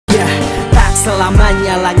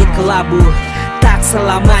selamanya langit kelabu, tak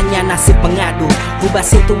selamanya nasib pengadu. Ubah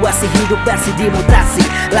situasi hidup bersih dimutasi,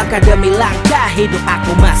 langkah demi langkah hidup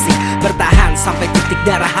aku masih bertahan sampai titik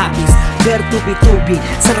darah habis. Bertubi-tubi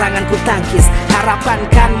serangan ku tangkis, harapan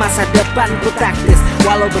kan masa depan ku taktis.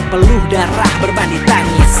 Walau berpeluh darah berbanding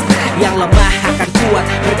tangis, yang lemah akan kuat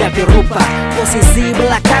berganti rupa. Posisi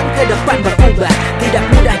belakang ke depan berubah, tidak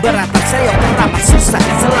mudah beratap seyok pertama susah.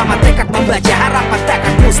 Selama tekad membaca harapan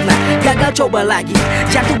takkan musnah. Gagal coba lagi,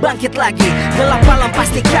 jatuh bangkit lagi, gelap malam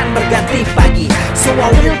pastikan berganti pagi. So I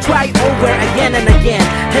will try over again and again.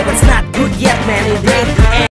 Heaven's not good yet man, it ain't the end.